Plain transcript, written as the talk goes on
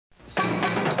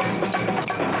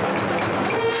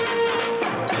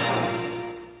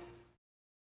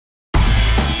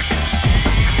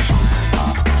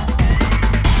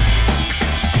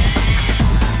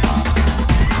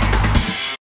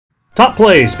Top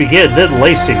Plays begins in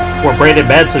Lacey, where Brandon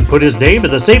Madsen put his name in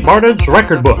the St. Martin's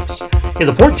record books. In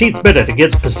the 14th minute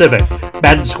against Pacific,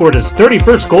 Madden scored his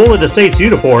 31st goal in the Saints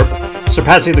uniform,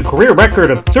 surpassing the career record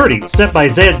of 30 set by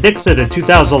Zan Dixon in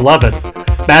 2011.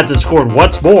 Madsen scored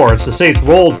once more as the Saints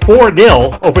rolled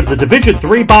 4-0 over the Division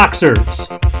III Boxers.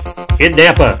 In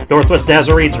Nampa, Northwest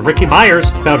Nazarene's Ricky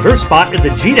Myers found her spot in the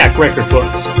GNAC record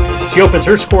books. She opens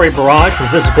her scoring barrage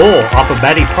with this goal off of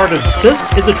Maddie Parton's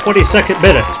assist in the 22nd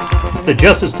minute. Then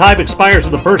just as time expires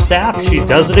in the first half, she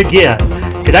does it again,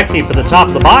 connecting from the top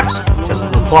of the box just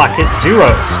as the clock hits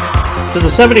zeros. To the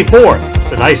 74th,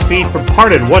 the nice feed from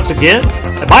Parton once again,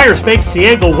 and Myers makes the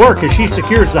angle work as she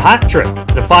secures the hat trick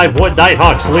in a 5-1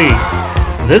 Nighthawks lead.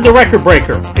 Then the record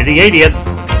breaker in the 80th,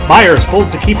 Myers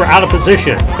pulls the keeper out of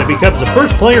position and becomes the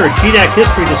first player in GNAC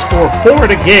history to score 4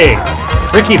 in a game.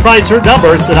 Ricky finds her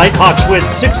numbers. The Nighthawks win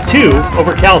 6-2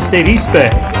 over Cal State East Bay.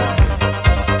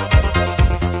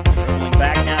 Rolling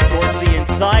back now towards the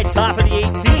inside, top of the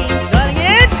 18, cutting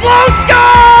in, Sloan scores!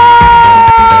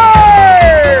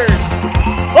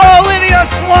 Olivia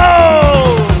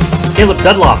Sloan! Caleb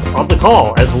Dunlop on the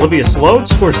call as Olivia Sloan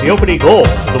scores the opening goal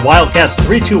of the Wildcats'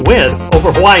 3-2 win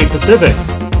over Hawaii Pacific.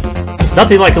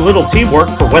 Nothing like a little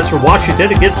teamwork for Western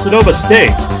Washington against Sonoma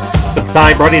State. With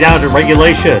time running out in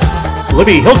regulation,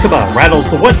 Libby Hilkema rattles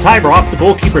the one-timer off the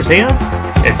goalkeeper's hands,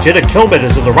 and Jenna Kilman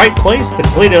is in the right place to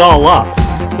clean it all up.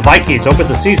 The Vikings open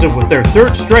the season with their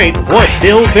third straight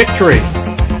 1-0 victory.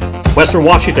 Western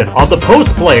Washington on the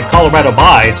post play at Colorado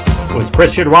Mines, with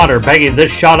Christian Rodder banging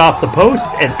this shot off the post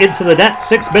and into the net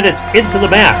 6 minutes into the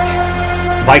match.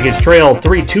 The Vikings trail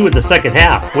 3-2 in the second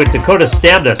half when Dakota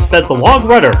Stamnus fed the long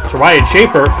runner to Ryan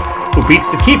Schaefer, who beats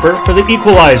the keeper for the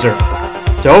equalizer.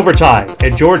 To overtime,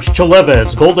 and George Chaleva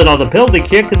is golden on the penalty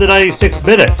kick in the 96th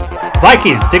minute.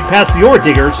 Vikings dig past the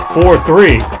Ordigers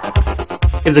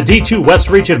 4-3. In the D2 West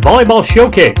Region Volleyball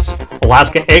Showcase,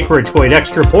 Alaska Anchorage going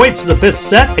extra points in the 5th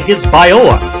set against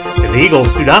Biola, and the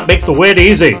Eagles do not make the win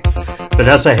easy.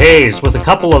 Vanessa Hayes with a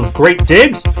couple of great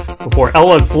digs before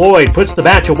Ellen Floyd puts the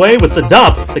match away with the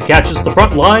dump that catches the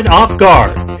front line off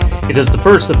guard. It is the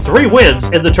first of 3 wins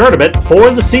in the tournament for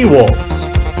the Seawolves.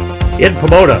 In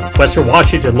Pomona, Western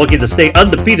Washington looking to stay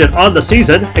undefeated on the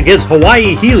season against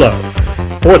Hawaii Hilo.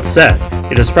 4th set,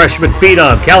 it is freshman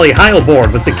phenom Callie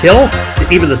Heilborn with the kill to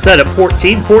even the set at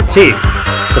 14-14.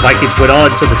 The Vikings went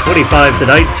on to the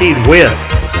 25-19 win.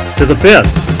 To the 5th,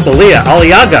 Malia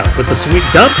Aliaga with the sweet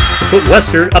dump to put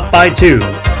Western up by 2.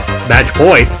 Match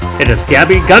point, it is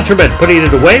Gabby Gunterman putting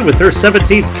it away with her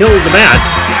 17th kill of the match.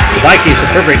 The Vikings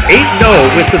are covering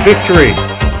 8-0 with the victory.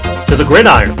 To the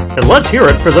gridiron, and let's hear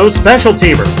it for those special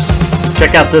teamers.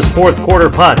 Check out this 4th quarter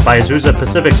punt by Azusa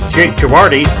Pacific's Jake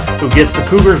Girardi, who gets the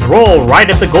Cougars roll right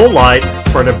at the goal line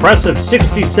for an impressive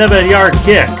 67-yard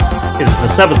kick. It is the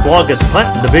 7th longest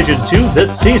punt in Division II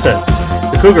this season.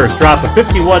 The Cougars drop a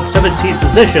 51-17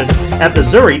 position at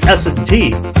Missouri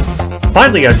S&T.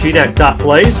 Finally on GNAC Top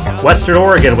Plays, Western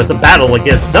Oregon with a battle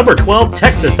against number 12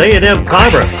 Texas A&M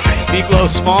Commerce. Miklo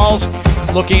Smalls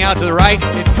looking out to the right,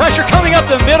 and pressure coming up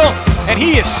the middle, and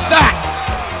he is sacked.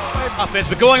 Offense,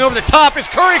 but going over the top is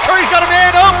Curry. Curry's got a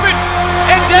man open,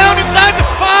 and down inside the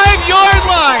 5-yard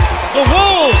line. The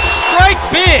Wolves strike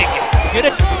big. Get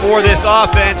it for this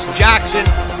offense. Jackson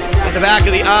in the back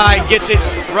of the eye gets it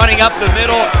running up the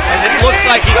middle, and it looks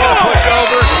like he's going to push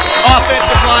over.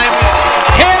 Offensive lineman,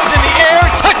 hands in the air,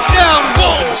 touchdown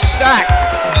Wolves. Sack,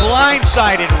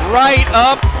 blindsided right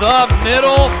up the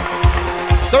middle.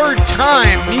 3rd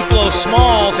time Miklo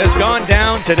Smalls has gone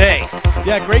down today.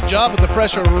 Yeah, great job with the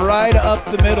pressure right up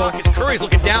the middle. Curry's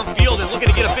looking downfield and looking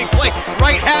to get a big play.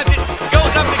 Wright has it,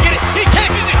 goes up to get it, he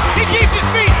catches it, he keeps his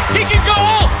feet, he can go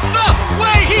all the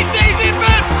way, he stays in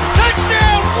bounds.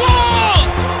 Touchdown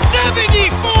Wolves!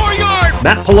 74-yard!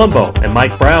 Matt Palumbo and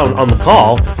Mike Brown on the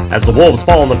call as the Wolves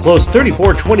fall in the close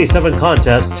 34-27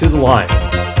 contest to the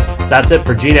Lions. That's it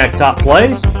for GNAC Top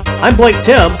Plays. I'm Blake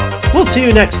Tim. We'll see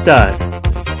you next time.